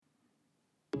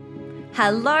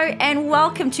Hello and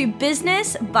welcome to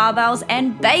Business, Barbells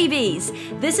and Babies.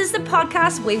 This is the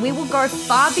podcast where we will go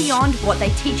far beyond what they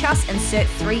teach us in Cert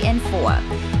 3 and 4.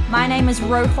 My name is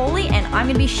Ro Hawley and I'm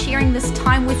going to be sharing this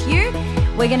time with you.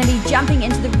 We're going to be jumping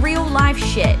into the real life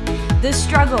shit, the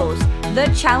struggles,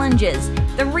 the challenges,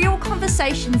 the real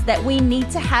conversations that we need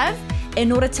to have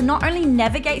in order to not only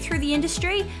navigate through the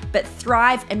industry, but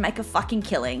thrive and make a fucking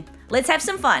killing. Let's have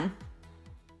some fun.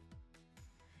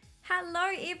 Hello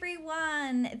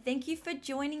everyone, thank you for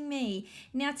joining me.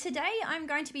 Now today I'm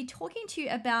going to be talking to you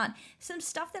about some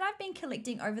stuff that I've been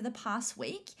collecting over the past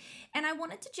week, and I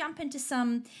wanted to jump into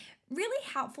some really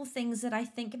helpful things that I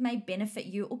think may benefit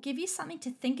you or give you something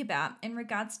to think about in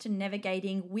regards to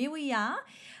navigating where we are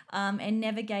and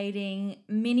navigating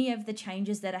many of the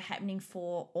changes that are happening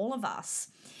for all of us.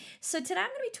 So today I'm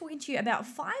going to be talking to you about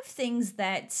 5 things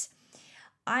that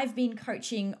I've been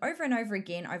coaching over and over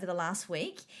again over the last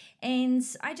week, and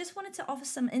I just wanted to offer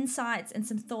some insights and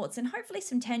some thoughts and hopefully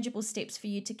some tangible steps for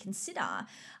you to consider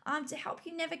to help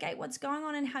you navigate what's going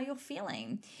on and how you're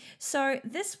feeling. So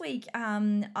this week,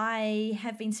 I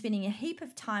have been spending a heap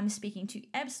of time speaking to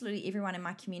absolutely everyone in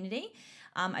my community.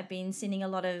 I've been sending a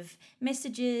lot of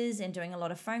messages and doing a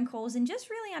lot of phone calls and just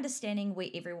really understanding where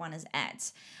everyone is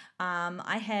at.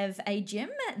 I have a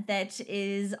gym that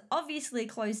is obviously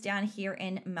closed down here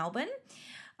in Melbourne,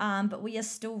 but we are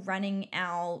still running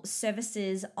our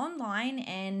services online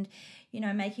and,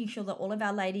 making sure that all of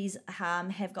our ladies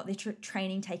have got their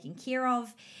training taken care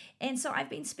of. And so I've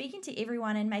been speaking to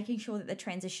everyone and making sure that the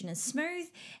transition is smooth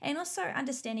and also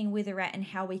understanding where they're at and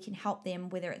how we can help them,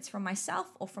 whether it's from myself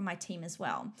or from my team as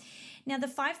well. Now, the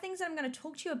 5 things that I'm going to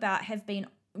talk to you about have been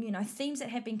themes that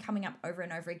have been coming up over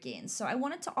and over again. So I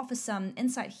wanted to offer some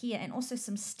insight here and also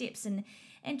some steps and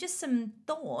just some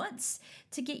thoughts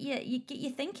to get you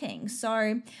thinking. So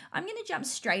I'm going to jump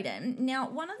straight in. Now,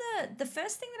 one of the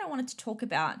first thing that I wanted to talk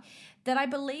about that I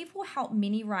believe will help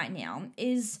many right now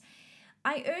is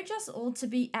I urge us all to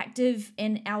be active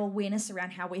in our awareness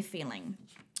around how we're feeling.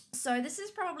 So this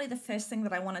is probably the first thing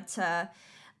that I wanted to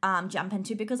jump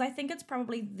into because I think it's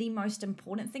probably the most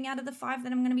important thing out of the 5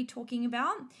 that I'm going to be talking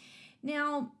about.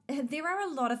 Now, there are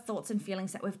a lot of thoughts and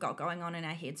feelings that we've got going on in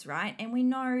our heads, right? And we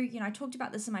know, I talked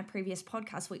about this in my previous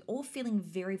podcast, we're all feeling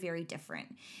very, very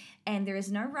different. And there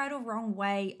is no right or wrong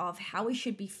way of how we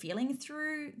should be feeling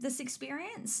through this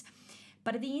experience.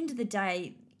 But at the end of the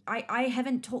day, I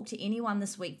haven't talked to anyone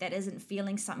this week that isn't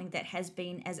feeling something that has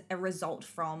been as a result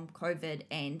from COVID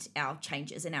and our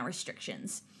changes and our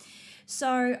restrictions.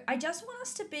 So I just want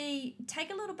us to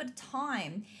take a little bit of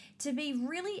time to be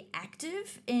really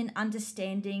active in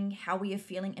understanding how we are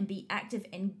feeling and be active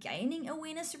in gaining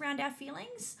awareness around our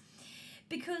feelings.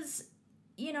 Because,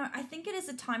 I think it is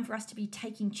a time for us to be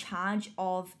taking charge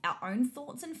of our own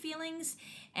thoughts and feelings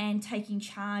and taking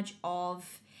charge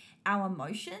of our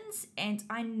emotions. And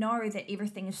I know that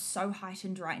everything is so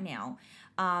heightened right now.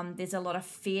 There's a lot of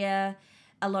fear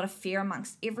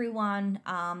amongst everyone.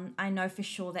 I know for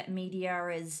sure that media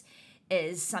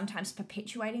is sometimes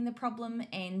perpetuating the problem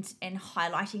and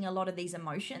highlighting a lot of these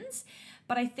emotions.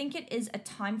 But I think it is a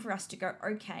time for us to go,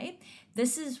 okay,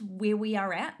 this is where we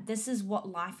are at. This is what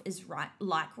life is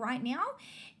like right now.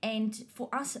 And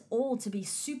for us all to be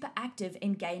super active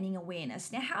in gaining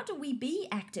awareness. Now, how do we be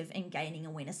active in gaining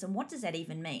awareness? And what does that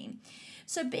even mean?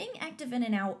 So being active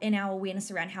in our awareness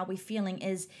around how we're feeling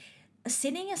is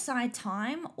setting aside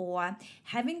time or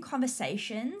having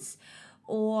conversations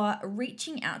or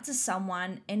reaching out to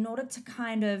someone in order to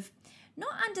kind of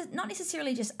not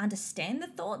necessarily just understand the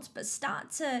thoughts, but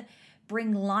start to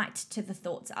bring light to the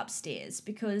thoughts upstairs.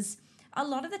 Because a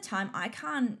lot of the time I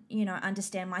can't,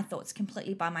 understand my thoughts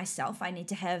completely by myself. I need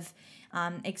to have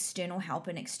external help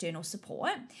and external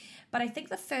support. But I think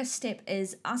the first step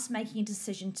is us making a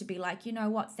decision to be like, you know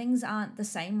what, things aren't the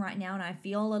same right now and I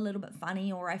feel a little bit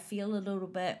funny or I feel a little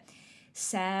bit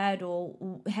sad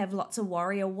or have lots of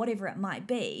worry or whatever it might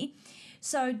be.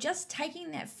 So just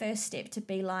taking that first step to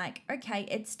be like, okay,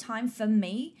 it's time for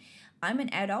me. I'm an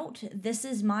adult. This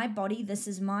is my body. This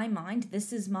is my mind.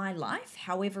 This is my life,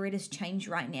 however it has changed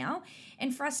right now.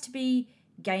 And for us to be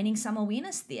gaining some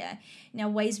awareness there. Now,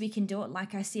 ways we can do it,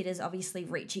 like I said, is obviously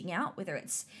reaching out, whether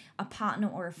it's a partner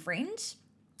or a friend,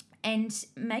 and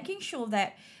making sure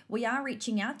that we are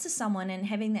reaching out to someone and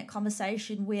having that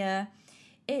conversation where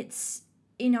it's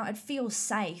it feels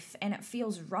safe and it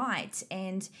feels right,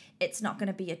 and it's not going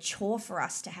to be a chore for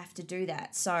us to have to do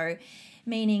that. So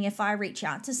meaning if I reach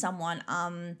out to someone,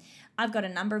 I've got a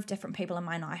number of different people in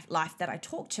my life that I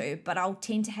talk to, but I'll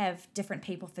tend to have different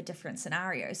people for different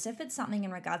scenarios. So if it's something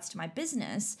in regards to my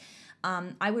business,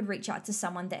 I would reach out to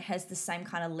someone that has the same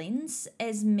kind of lens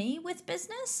as me with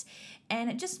business. And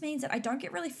it just means that I don't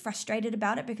get really frustrated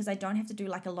about it, because I don't have to do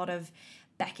like a lot of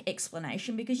back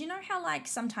explanation, because you know how like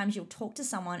sometimes you'll talk to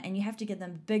someone and you have to give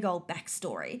them a big old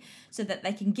backstory so that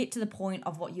they can get to the point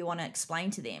of what you want to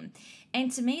explain to them.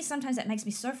 And to me, sometimes that makes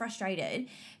me so frustrated,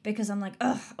 because I'm like,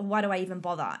 ugh, why do I even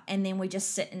bother? And then we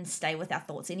just sit and stay with our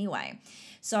thoughts anyway.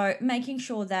 So making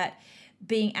sure that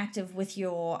being active with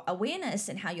your awareness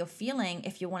and how you're feeling,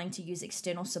 if you're wanting to use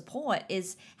external support,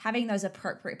 is having those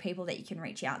appropriate people that you can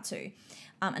reach out to.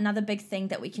 Another big thing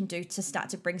that we can do to start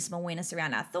to bring some awareness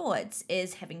around our thoughts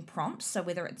is having prompts. So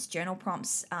whether it's journal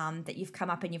prompts that you've come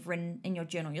up and you've written in your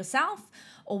journal yourself,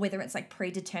 or whether it's like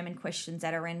predetermined questions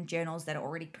that are in journals that are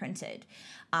already printed.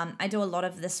 I do a lot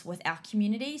of this with our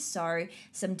community, so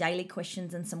some daily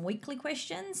questions and some weekly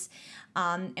questions.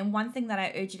 And one thing that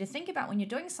I urge you to think about when you're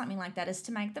doing something like that is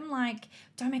to make them like,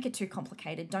 don't make it too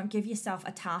complicated. Don't give yourself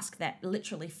a task that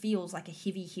literally feels like a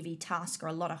heavy task or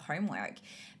a lot of homework,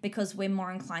 because we're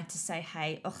more inclined to say,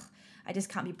 hey, I just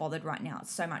can't be bothered right now.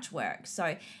 It's so much work.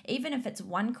 So even if it's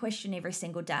one question every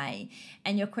single day,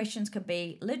 and your questions could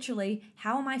be literally,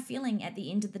 how am I feeling at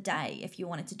the end of the day, if you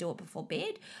wanted to do it before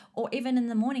bed, or even in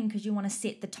the morning because you want to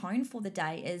set the tone for the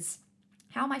day, is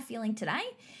how am I feeling today?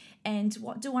 And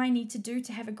what do I need to do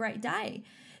to have a great day?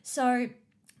 So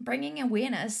bringing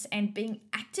awareness and being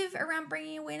active around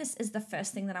bringing awareness is the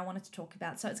first thing that I wanted to talk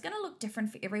about. So it's going to look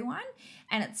different for everyone.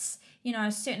 And it's,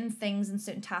 certain things and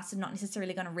certain tasks are not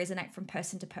necessarily going to resonate from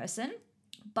person to person.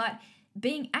 But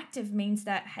being active means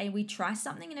that, hey, we try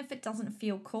something, and if it doesn't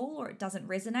feel cool or it doesn't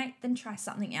resonate, then try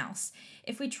something else.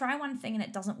 If we try one thing and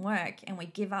it doesn't work and we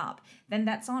give up, then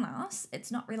that's on us. It's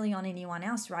not really on anyone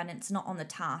else, right? And it's not on the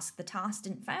task. The task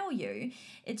didn't fail you.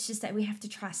 It's just that we have to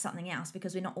try something else,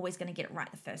 because we're not always going to get it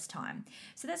right the first time.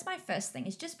 So that's my first thing,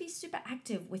 is just be super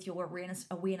active with your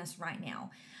awareness right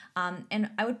now. And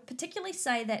I would particularly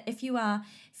say that if you are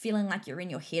feeling like you're in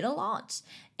your head a lot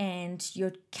and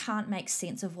you can't make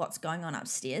sense of what's going on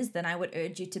upstairs, then I would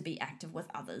urge you to be active with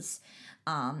others,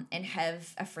 and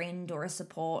have a friend or a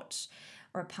support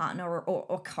or a partner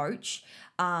or coach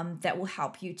that will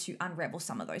help you to unravel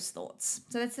some of those thoughts.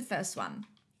 So that's the first one.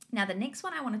 Now, the next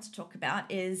one I wanted to talk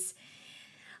about is,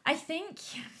 I think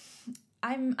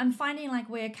I'm finding like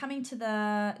we're coming to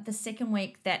the second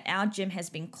week that our gym has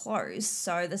been closed.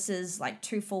 So this is like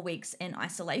 2 full weeks in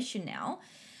isolation now.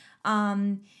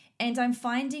 And I'm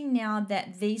finding now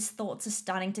that these thoughts are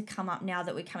starting to come up now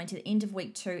that we're coming to the end of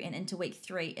week 2 and into week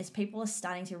 3, as people are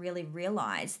starting to really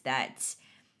realize that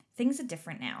things are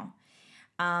different now.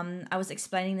 I was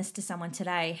explaining this to someone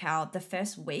today, how the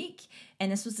first week,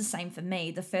 and this was the same for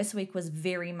me, the first week was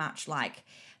very much like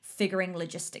figuring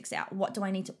logistics out. What do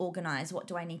I need to organize? What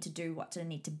do I need to do? What do I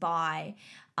need to buy?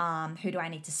 Who do I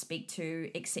need to speak to,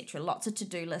 etc. Lots of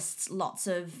to-do lists, lots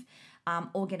of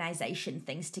organization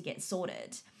things to get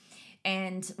sorted.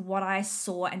 And what I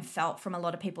saw and felt from a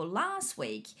lot of people last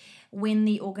week, when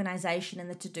the organization and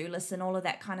the to-do list and all of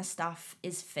that kind of stuff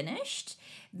is finished,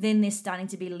 then they're starting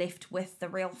to be left with the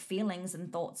real feelings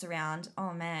and thoughts around,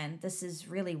 oh man, this is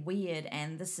really weird,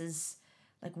 and this is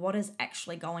like, what is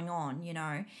actually going on,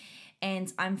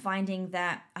 And I'm finding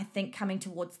that, I think coming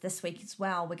towards this week as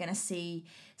well, we're going to see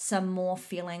some more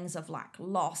feelings of like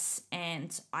loss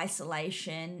and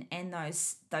isolation and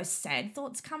those sad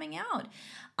thoughts coming out.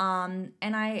 And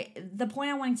the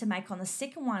point I wanted to make on the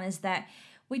second one is that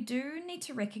we do need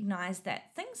to recognize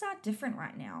that things are different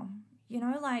right now.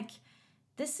 Like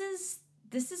this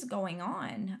is going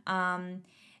on.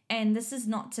 And this is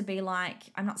not to be like,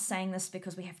 I'm not saying this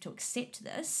because we have to accept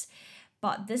this,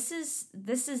 but this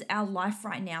is our life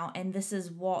right now, and this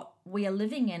is what we are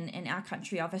living in our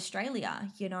country of Australia.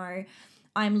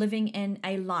 I'm living in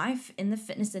a life in the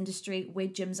fitness industry where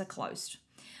gyms are closed.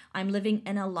 I'm living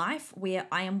in a life where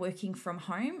I am working from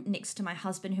home next to my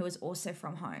husband, who is also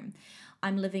from home.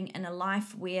 I'm living in a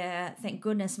life where, thank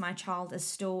goodness, my child is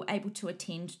still able to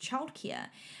attend childcare,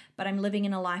 but I'm living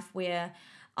in a life where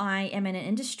I am in an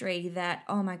industry that,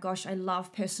 oh my gosh, I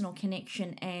love personal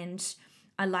connection and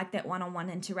I like that one-on-one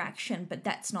interaction, but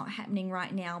that's not happening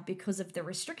right now because of the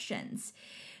restrictions.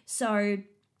 So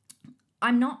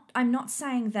I'm not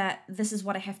saying that this is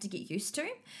what I have to get used to.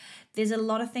 There's a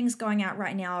lot of things going out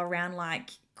right now around like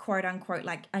quote unquote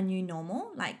like a new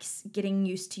normal, like getting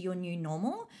used to your new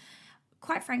normal.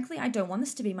 Quite frankly, I don't want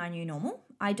this to be my new normal.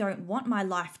 I don't want my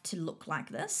life to look like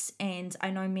this. And I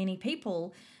know many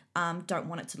people don't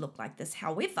want it to look like this.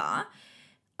 However,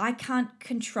 I can't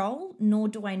control, nor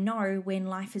do I know when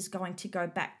life is going to go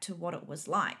back to what it was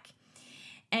like.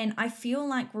 And I feel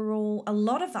like a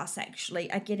lot of us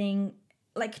actually are getting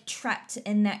like trapped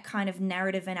in that kind of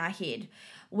narrative in our head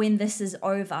when this is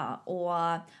over,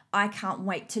 or I can't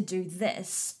wait to do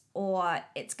this, or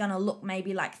it's going to look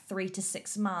maybe like 3 to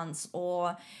 6 months,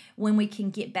 or when we can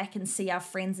get back and see our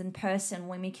friends in person,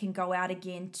 when we can go out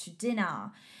again to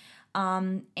dinner.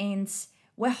 And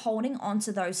we're holding on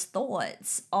to those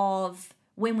thoughts of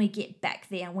when we get back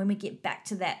there and when we get back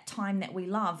to that time that we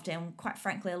loved and quite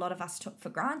frankly a lot of us took for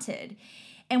granted,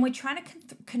 and we're trying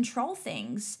to control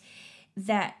things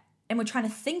and we're trying to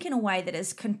think in a way that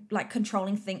is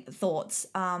controlling thoughts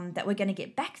that we're going to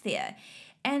get back there,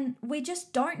 and we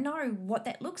just don't know what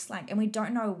that looks like, and we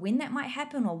don't know when that might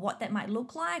happen or what that might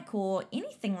look like or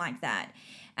anything like that.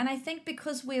 And I think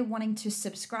because we're wanting to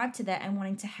subscribe to that and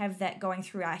wanting to have that going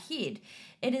through our head,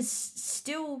 it is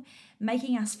still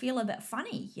making us feel a bit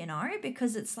funny,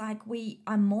 because it's like we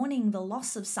are mourning the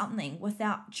loss of something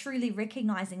without truly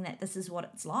recognizing that this is what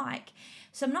it's like.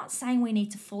 So I'm not saying we need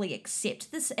to fully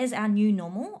accept this as our new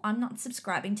normal. I'm not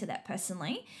subscribing to that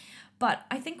personally, but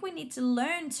I think we need to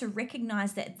learn to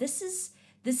recognize that this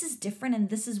is different and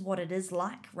this is what it is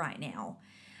like right now.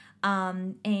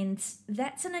 And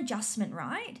that's an adjustment,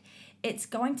 right? It's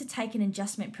going to take an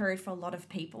adjustment period for a lot of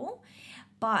people,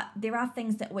 but there are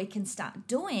things that we can start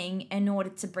doing in order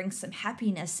to bring some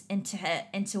happiness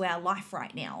into our life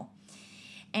right now.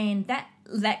 And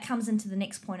that comes into the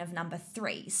next point of number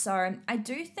 3. So I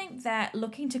do think that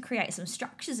looking to create some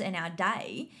structures in our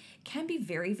day can be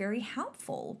very, very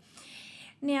helpful.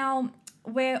 Now,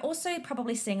 we're also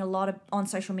probably seeing a lot on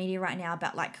social media right now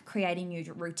about like creating new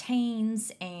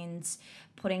routines and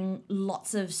putting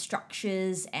lots of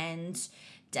structures and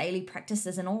daily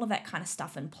practices and all of that kind of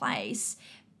stuff in place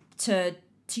to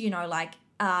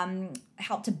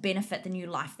help to benefit the new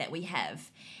life that we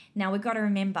have. Now, we've got to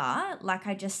remember, like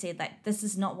I just said, that this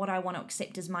is not what I want to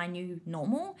accept as my new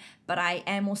normal, but I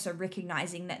am also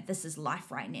recognizing that this is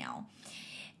life right now.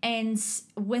 And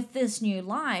with this new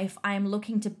life, I am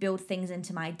looking to build things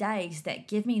into my days that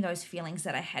give me those feelings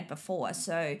that I had before.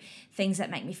 So things that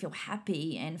make me feel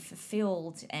happy and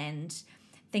fulfilled and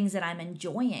things that I'm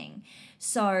enjoying.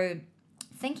 So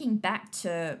thinking back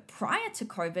to prior to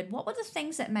COVID, what were the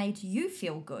things that made you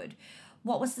feel good?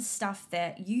 What was the stuff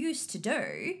that you used to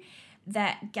do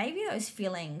that gave you those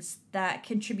feelings that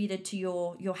contributed to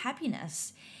your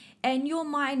happiness? And your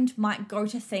mind might go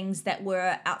to things that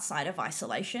were outside of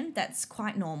isolation. That's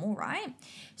quite normal, right?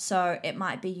 So it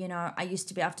might be, I used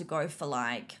to be able to go for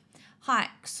like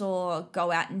hikes or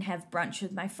go out and have brunch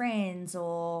with my friends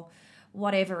or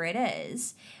whatever it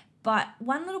is. But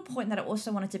one little point that I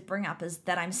also wanted to bring up is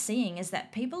that I'm seeing is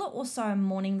that people are also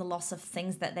mourning the loss of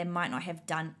things that they might not have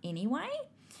done anyway.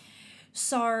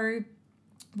 So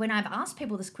when I've asked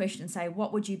people this question, say,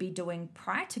 what would you be doing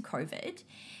prior to COVID?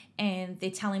 And they're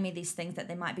telling me these things that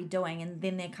they might be doing, and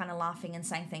then they're kind of laughing and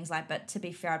saying things like, but to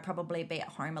be fair, I'd probably be at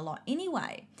home a lot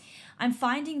anyway. I'm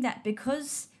finding that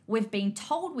because we've been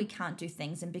told we can't do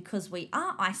things and because we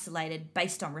are isolated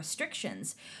based on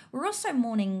restrictions, we're also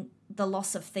mourning the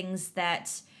loss of things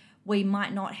that we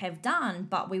might not have done,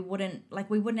 but we wouldn't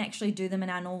actually do them in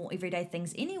our normal everyday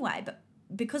things anyway. But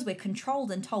because we're controlled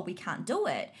and told we can't do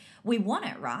it, we want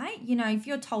it, right? If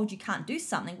you're told you can't do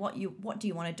something, what do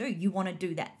you want to do? You want to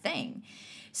do that thing.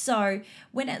 So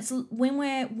when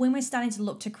we're starting to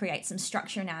look to create some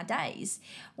structure in our days,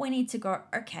 we need to go,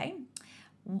 okay,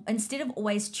 instead of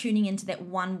always tuning into that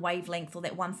one wavelength or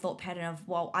that one thought pattern of,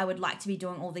 well, I would like to be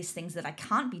doing all these things that I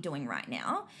can't be doing right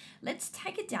now, let's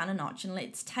take it down a notch and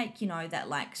let's take, that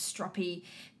like stroppy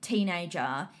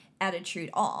teenager attitude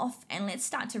off, and let's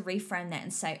start to reframe that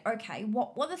and say, okay,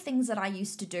 what were the things that I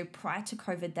used to do prior to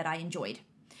COVID that I enjoyed?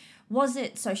 Was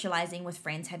it socializing with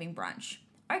friends, having brunch?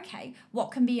 Okay, what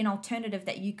can be an alternative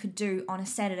that you could do on a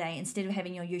Saturday instead of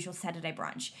having your usual Saturday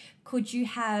brunch? Could you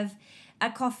have a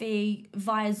coffee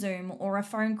via Zoom or a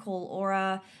phone call or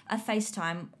a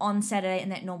FaceTime on Saturday in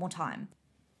that normal time?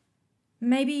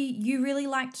 Maybe you really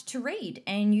liked to read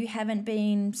and you haven't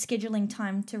been scheduling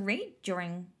time to read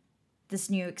during this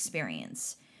new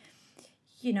experience.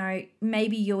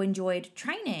 Maybe you enjoyed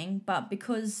training, but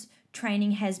because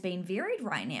training has been varied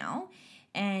right now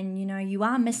and, you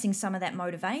are missing some of that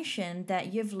motivation,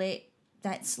 that you've let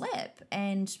that slip,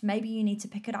 and maybe you need to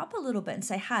pick it up a little bit and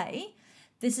say, hey,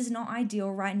 this is not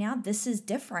ideal right now. This is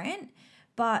different.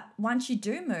 But once you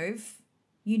do move,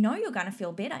 you're going to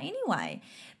feel better anyway.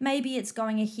 Maybe it's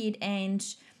going ahead and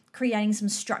creating some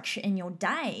structure in your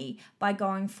day by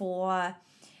going for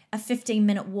a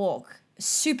 15-minute walk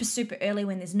super, super early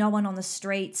when there's no one on the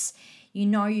streets.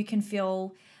 You can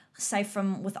feel safe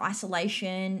with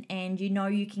isolation, and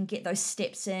you can get those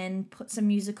steps in, put some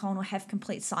music on or have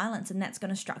complete silence, and that's going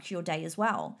to structure your day as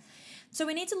well. So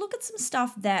we need to look at some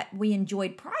stuff that we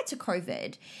enjoyed prior to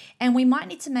COVID, and we might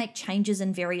need to make changes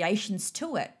and variations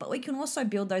to it, but we can also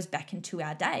build those back into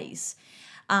our days.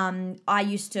 I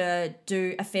used to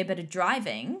do a fair bit of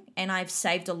driving, and I've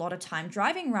saved a lot of time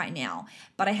driving right now,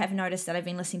 but I have noticed that I've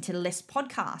been listening to less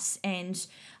podcasts, and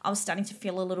I was starting to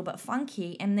feel a little bit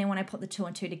funky. And then when I put the two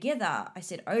and two together, I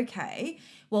said, okay,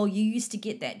 well, you used to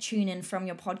get that tune in from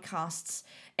your podcasts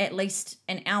at least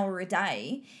an hour a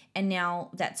day, and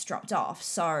now that's dropped off.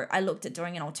 So I looked at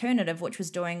doing an alternative, which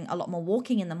was doing a lot more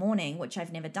walking in the morning, which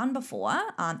I've never done before,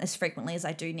 as frequently as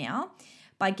I do now,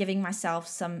 by giving myself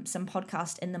some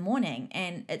podcast in the morning,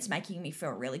 and it's making me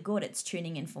feel really good. It's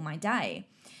tuning in for my day.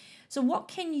 So what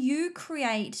can you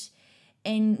create,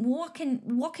 and what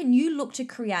can you look to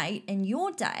create in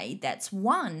your day that's,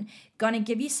 one, going to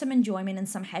give you some enjoyment and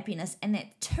some happiness, and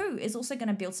that, two, is also going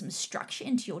to build some structure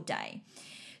into your day.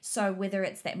 So whether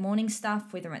it's that morning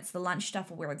stuff, whether it's the lunch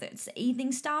stuff, or whether it's the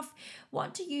evening stuff,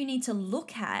 what do you need to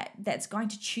look at that's going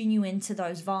to tune you into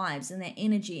those vibes and that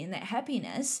energy and that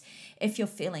happiness if you're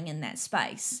feeling in that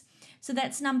space? So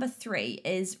that's number 3,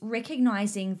 is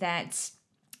recognizing that,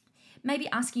 maybe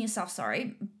asking yourself,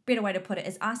 better way to put it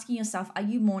is asking yourself, are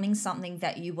you mourning something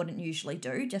that you wouldn't usually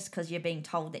do just because you're being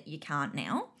told that you can't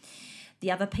now? The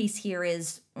other piece here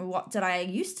is, what did I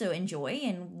used to enjoy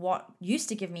and what used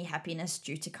to give me happiness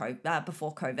due to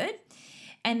before COVID?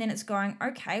 And then it's going,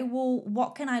 okay, well,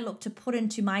 what can I look to put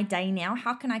into my day now?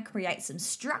 How can I create some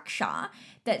structure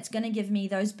that's going to give me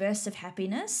those bursts of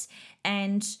happiness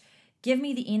and give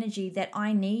me the energy that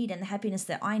I need and the happiness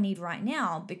that I need right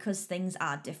now, because things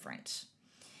are different.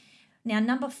 Now,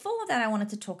 number 4 that I wanted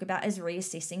to talk about is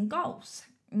reassessing goals.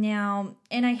 Now,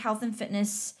 in a health and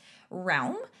fitness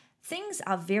realm, things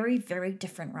are very, very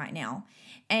different right now.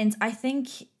 And I think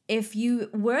if you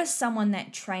were someone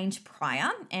that trained prior,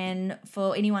 and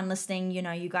for anyone listening,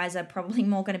 you guys are probably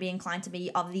more going to be inclined to be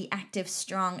of the active,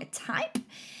 strong type,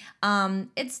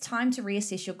 it's time to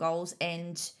reassess your goals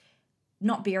and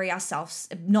not bury our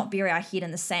head in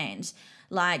the sand.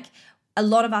 Like, a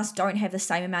lot of us don't have the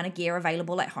same amount of gear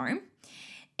available at home.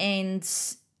 And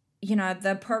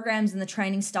the programs and the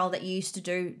training style that you used to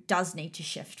do does need to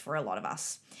shift for a lot of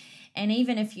us. And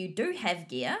even if you do have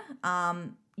gear,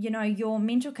 your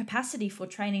mental capacity for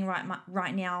training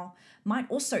right now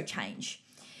might also change.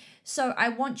 So I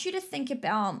want you to think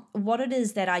about what it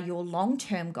is that are your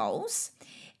long-term goals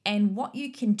and what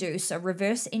you can do. So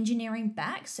reverse engineering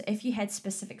back. So if you had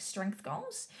specific strength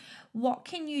goals, what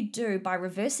can you do by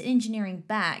reverse engineering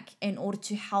back in order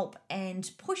to help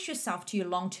and push yourself to your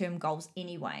long-term goals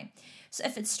anyway? So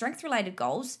if it's strength-related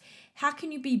goals, how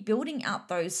can you be building out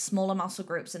those smaller muscle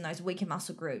groups and those weaker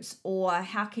muscle groups? Or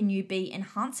how can you be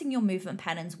enhancing your movement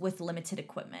patterns with limited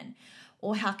equipment?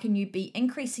 Or how can you be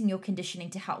increasing your conditioning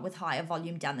to help with higher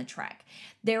volume down the track?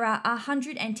 There are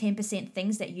 110%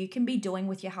 things that you can be doing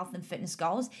with your health and fitness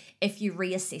goals if you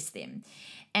reassess them.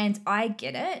 And I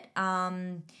get it.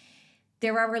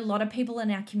 There are a lot of people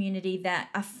in our community that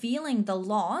are feeling the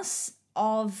loss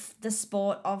of the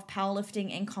sport of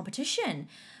powerlifting and competition.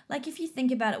 Like, if you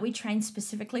think about it, we train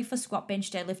specifically for squat, bench,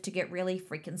 deadlift to get really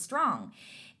freaking strong.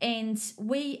 And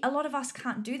a lot of us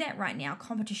can't do that right now.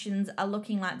 Competitions are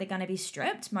looking like they're going to be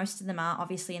stripped. Most of them are,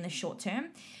 obviously, in the short term.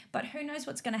 But who knows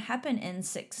what's going to happen in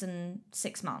 6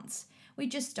 months? We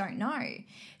just don't know.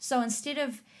 So instead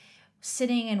of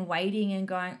sitting and waiting and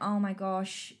going, oh my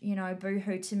gosh,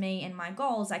 boo-hoo to me and my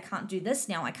goals, I can't do this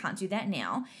now, I can't do that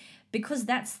now, because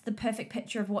that's the perfect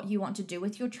picture of what you want to do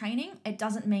with your training, it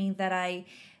doesn't mean that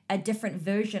a different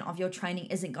version of your training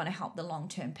isn't going to help the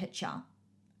long-term picture.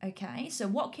 Okay, so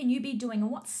what can you be doing, and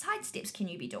what side steps can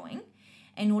you be doing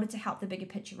in order to help the bigger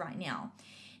picture right now?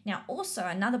 Now, also,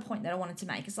 another point that I wanted to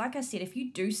make is, like I said, if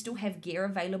you do still have gear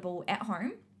available at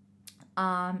home,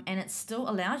 and it still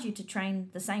allows you to train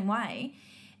the same way,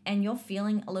 and you're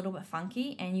feeling a little bit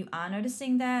funky, and you are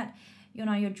noticing that,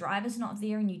 your driver's not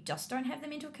there and you just don't have the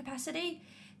mental capacity,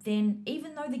 then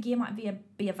even though the gear might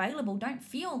be available, don't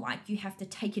feel like you have to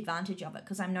take advantage of it,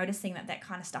 because I'm noticing that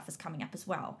kind of stuff is coming up as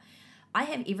well. I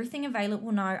have everything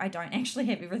available. No, I don't actually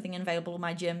have everything available in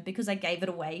my gym because I gave it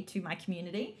away to my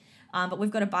community. But we've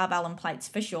got a barbell and plates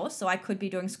for sure, so I could be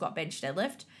doing squat, bench,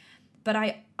 deadlift. But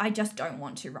I just don't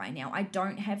want to right now. I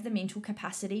don't have the mental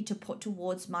capacity to put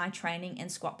towards my training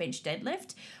and squat, bench,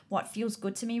 deadlift. What feels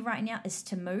good to me right now is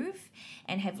to move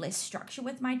and have less structure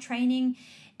with my training.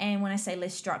 And when I say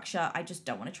less structure, I just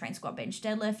don't want to train squat, bench,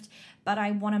 deadlift, but I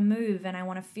want to move and I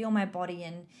want to feel my body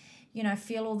and,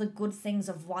 feel all the good things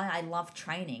of why I love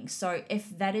training. So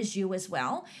if that is you as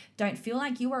well, don't feel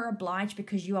like you are obliged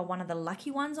because you are one of the lucky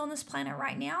ones on this planet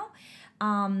right now.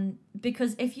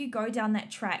 Because if you go down that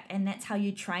track and that's how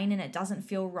you train and it doesn't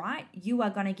feel right, you are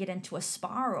going to get into a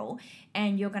spiral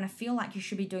and you're going to feel like you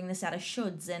should be doing this out of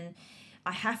shoulds and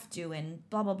I have to and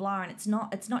blah, blah, blah. And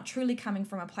it's not truly coming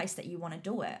from a place that you want to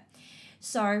do it.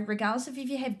 So regardless of if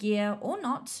you have gear or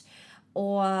not,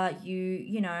 or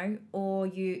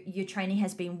your training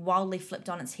has been wildly flipped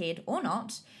on its head or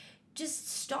not, just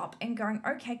stop and going,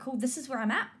 okay, cool, this is where I'm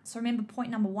at. So remember point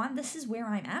number 1, this is where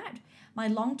I'm at. My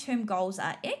long-term goals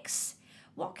are X.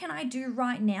 What can I do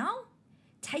right now?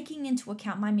 Taking into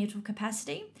account my mental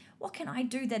capacity, what can I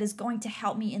do that is going to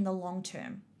help me in the long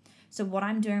term? So what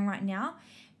I'm doing right now,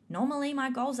 normally my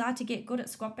goals are to get good at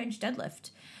squat, bench, deadlift.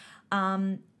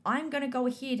 I'm going to go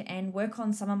ahead and work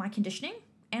on some of my conditioning,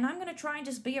 and I'm going to try and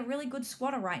just be a really good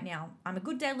squatter right now. I'm a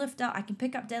good deadlifter. I can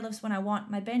pick up deadlifts when I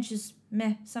want. My bench is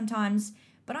meh sometimes,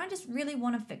 but I just really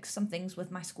want to fix some things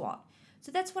with my squat. So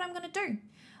that's what I'm going to do.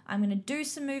 I'm going to do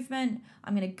some movement.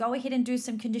 I'm going to go ahead and do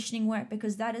some conditioning work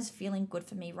because that is feeling good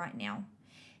for me right now.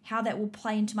 How that will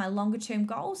play into my longer term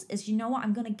goals is,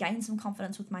 I'm going to gain some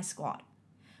confidence with my squat.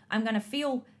 I'm going to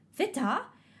feel fitter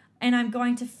and I'm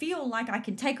going to feel like I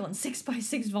can take on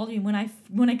 6x6 volume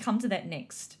when I come to that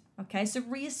next. Okay, so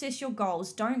reassess your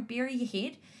goals. Don't bury your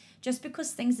head. Just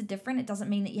because things are different, it doesn't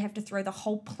mean that you have to throw the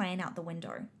whole plan out the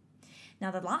window.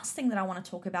 Now, the last thing that I want to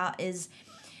talk about is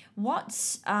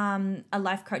what a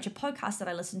life coach, a podcast that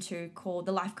I listen to called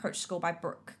The Life Coach School by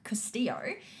Brooke Castillo.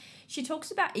 She talks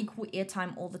about equal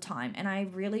airtime all the time, and I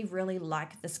really, really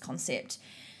like this concept.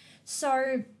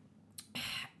 So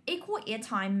equal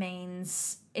airtime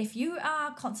means if you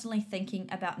are constantly thinking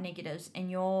about negatives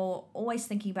and you're always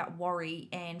thinking about worry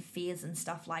and fears and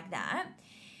stuff like that,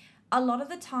 a lot of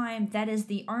the time that is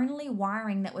the only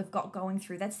wiring that we've got going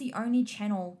through. That's the only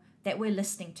channel that we're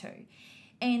listening to.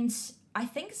 And I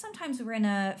think sometimes we're in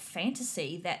a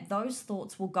fantasy that those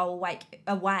thoughts will go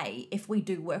away if we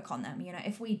do work on them.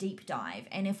 If we deep dive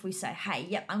and if we say, hey,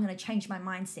 yep, I'm going to change my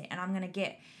mindset and I'm going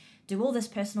to do all this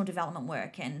personal development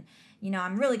work and,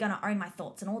 I'm really going to own my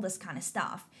thoughts and all this kind of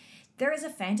stuff. There is a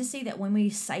fantasy that when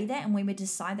we say that and when we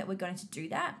decide that we're going to do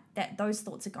that those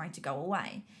thoughts are going to go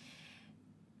away.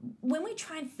 When we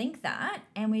try and think that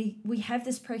and we have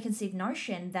this preconceived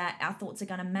notion that our thoughts are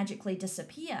going to magically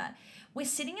disappear, we're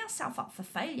setting ourselves up for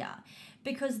failure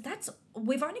because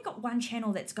we've only got one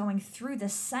channel that's going through the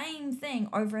same thing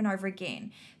over and over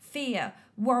again. Fear,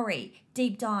 worry,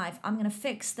 deep dive, I'm going to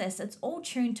fix this. It's all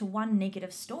tuned to one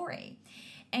negative story.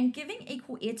 And giving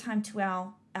equal airtime to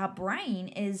our brain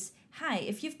is, hey,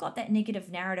 if you've got that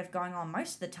negative narrative going on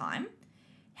most of the time,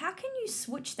 how can you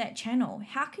switch that channel?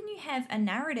 How can you have a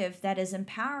narrative that is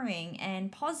empowering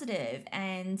and positive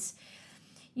and,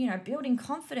 building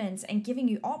confidence and giving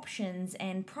you options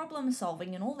and problem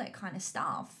solving and all that kind of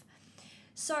stuff?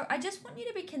 So I just want you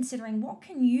to be considering what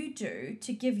can you do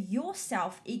to give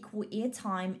yourself equal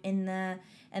airtime in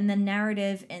the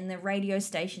narrative, in the radio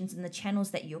stations, and the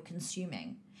channels that you're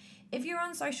consuming. If you're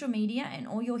on social media and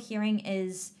all you're hearing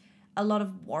is a lot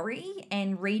of worry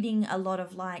and reading a lot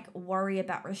of worry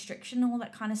about restriction and all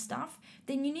that kind of stuff,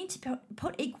 then you need to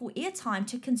put equal airtime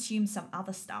to consume some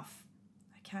other stuff,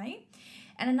 okay?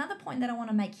 And another point that I want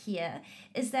to make here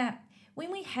is that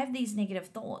when we have these negative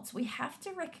thoughts, we have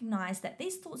to recognize that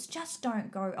these thoughts just don't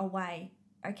go away,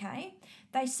 okay?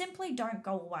 They simply don't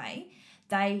go away.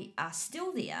 They are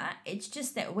still there. It's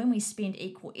just that when we spend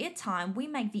equal airtime, we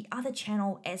make the other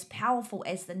channel as powerful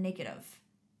as the negative.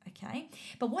 Okay.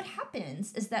 But what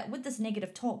happens is that with this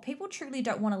negative talk, people truly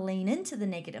don't want to lean into the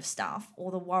negative stuff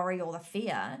or the worry or the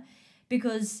fear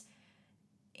because,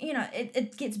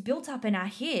 it gets built up in our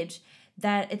head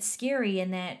that it's scary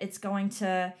and that it's going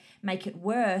to make it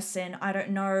worse. And I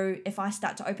don't know if I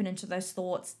start to open into those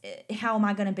thoughts, how am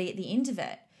I going to be at the end of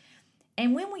it?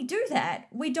 And when we do that,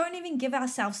 we don't even give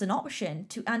ourselves an option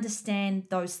to understand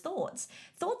those thoughts.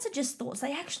 Thoughts are just thoughts.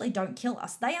 They actually don't kill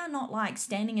us. They are not like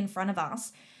standing in front of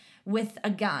us with a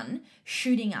gun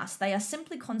shooting us. They are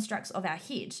simply constructs of our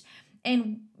head.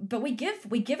 But we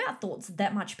give our thoughts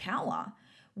that much power.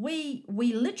 We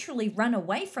literally run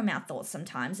away from our thoughts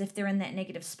sometimes if they're in that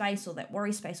negative space or that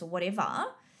worry space or whatever,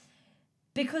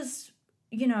 because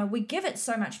we give it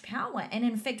so much power, and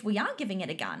in fact we are giving it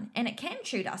a gun and it can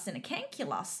shoot us and it can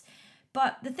kill us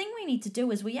But the thing we need to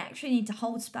do is we actually need to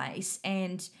hold space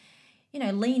and,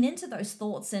 lean into those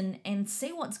thoughts and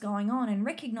see what's going on and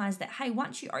recognize that, hey,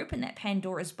 once you open that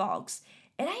Pandora's box,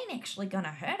 it ain't actually going to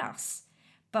hurt us.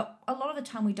 But a lot of the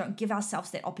time we don't give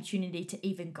ourselves that opportunity to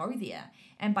even go there.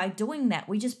 And by doing that,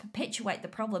 we just perpetuate the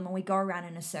problem and we go around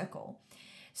in a circle.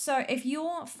 So if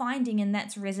you're finding, and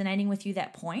that's resonating with you,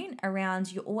 that point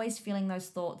around you're always feeling those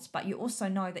thoughts, but you also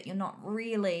know that you're not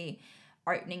really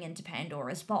opening into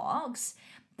Pandora's box,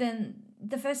 then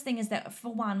the first thing is that,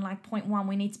 for one, like point one,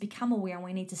 we need to become aware and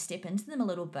we need to step into them a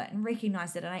little bit and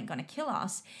recognize that it ain't going to kill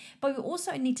us. But we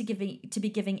also need to be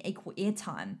giving equal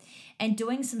airtime and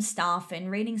doing some stuff and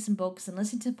reading some books and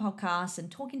listening to podcasts and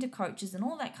talking to coaches and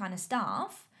all that kind of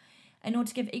stuff in order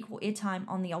to give equal airtime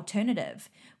on the alternative,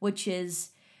 which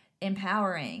is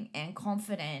empowering and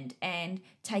confident and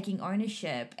taking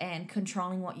ownership and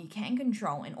controlling what you can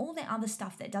control and all that other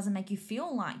stuff that doesn't make you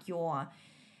feel like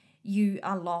you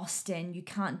are lost and you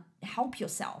can't help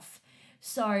yourself.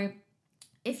 So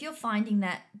if you're finding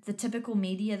that the typical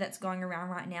media that's going around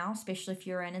right now, especially if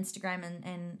you're an Instagram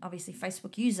and obviously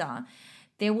Facebook user,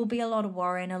 there will be a lot of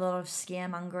worry and a lot of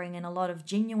scaremongering and a lot of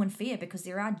genuine fear, because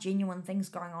there are genuine things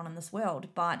going on in this world.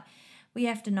 But we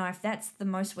have to know, if that's the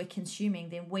most we're consuming,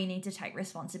 then we need to take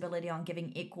responsibility on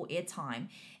giving equal airtime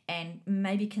and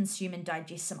maybe consume and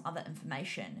digest some other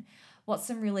information. What's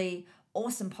some really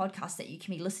awesome podcasts that you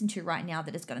can be listening to right now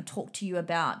that is going to talk to you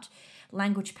about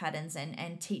language patterns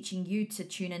and teaching you to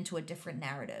tune into a different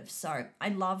narrative. So I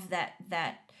love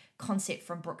that concept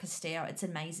from Brooke Castillo. It's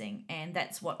amazing. And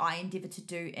that's what I endeavor to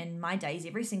do in my days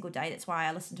every single day. That's why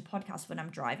I listen to podcasts when I'm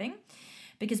driving,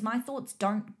 because my thoughts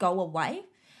don't go away.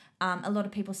 A lot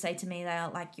of people say to me,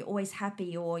 they're like, you're always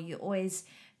happy, or you always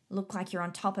look like you're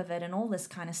on top of it and all this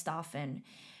kind of stuff. And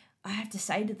I have to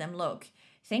say to them, look,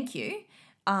 thank you.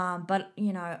 But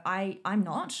I'm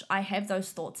not. I have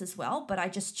those thoughts as well, but I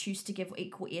just choose to give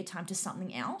equal airtime to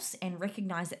something else and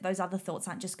recognize that those other thoughts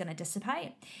aren't just going to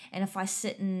dissipate. And if I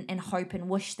sit and hope and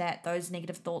wish that those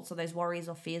negative thoughts or those worries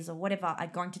or fears or whatever are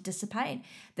going to dissipate,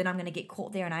 then I'm going to get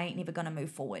caught there and I ain't never going to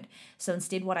move forward. So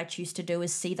instead, what I choose to do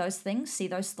is see those things, see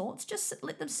those thoughts, just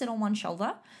let them sit on one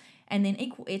shoulder. And then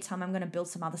equal airtime, I'm going to build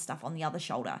some other stuff on the other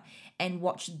shoulder and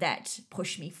watch that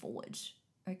push me forward.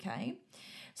 Okay.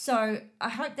 So I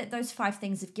hope that those 5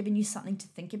 things have given you something to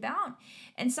think about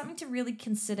and something to really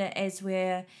consider as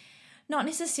we're not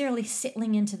necessarily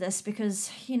settling into this,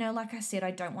 because, like I said,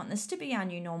 I don't want this to be our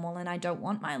new normal, and I don't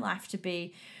want my life to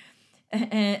be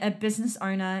a business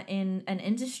owner in an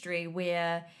industry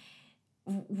where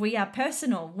we are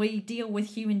personal. We deal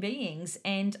with human beings,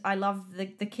 and I love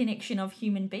the connection of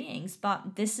human beings,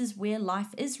 but this is where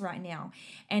life is right now.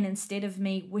 And instead of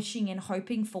me wishing and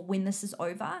hoping for when this is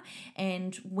over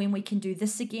and when we can do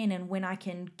this again and when I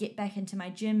can get back into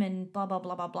my gym and blah, blah,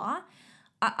 blah, blah, blah,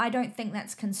 I don't think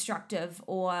that's constructive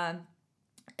or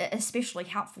especially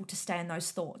helpful to stay in those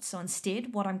thoughts. So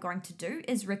instead, what I'm going to do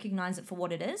is recognize it for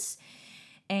what it is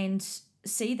and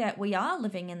see that we are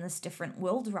living in this different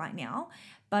world right now,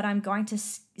 but I'm going to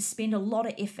spend a lot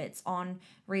of efforts on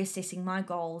reassessing my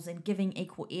goals and giving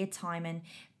equal airtime and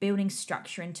building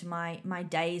structure into my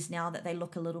days now that they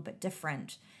look a little bit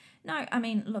different. No, I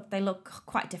mean, look, they look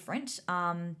quite different.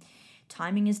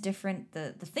 Timing is different.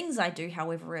 The things I do,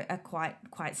 however, are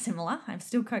quite similar. I'm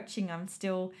still coaching, I'm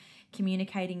still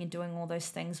communicating and doing all those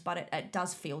things, but it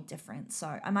does feel different.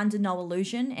 So I'm under no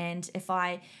illusion, and if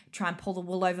I try and pull the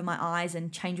wool over my eyes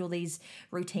and change all these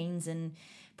routines and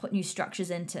put new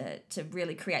structures in to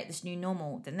really create this new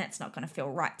normal, then that's not going to feel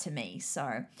right to me.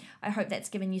 So I hope that's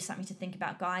given you something to think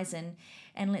about, guys, and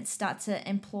let's start to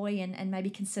employ and maybe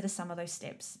consider some of those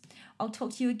steps. I'll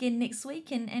talk to you again next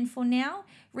week, and for now,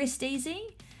 rest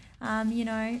easy.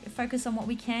 Focus on what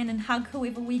we can and hug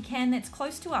whoever we can that's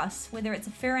close to us, whether it's a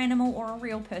fur animal or a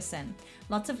real person.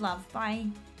 Lots of love. Bye.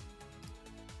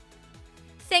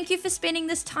 Thank you for spending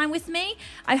this time with me.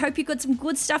 I hope you got some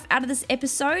good stuff out of this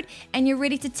episode and you're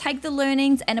ready to take the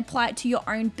learnings and apply it to your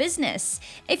own business.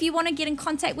 If you want to get in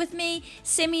contact with me,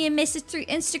 send me a message through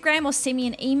Instagram or send me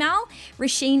an email,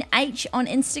 Roisin H on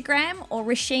Instagram or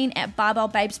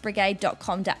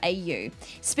Roisin@barbellbabesbrigade.com.au.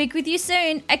 Speak with you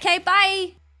soon. Okay,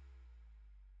 bye.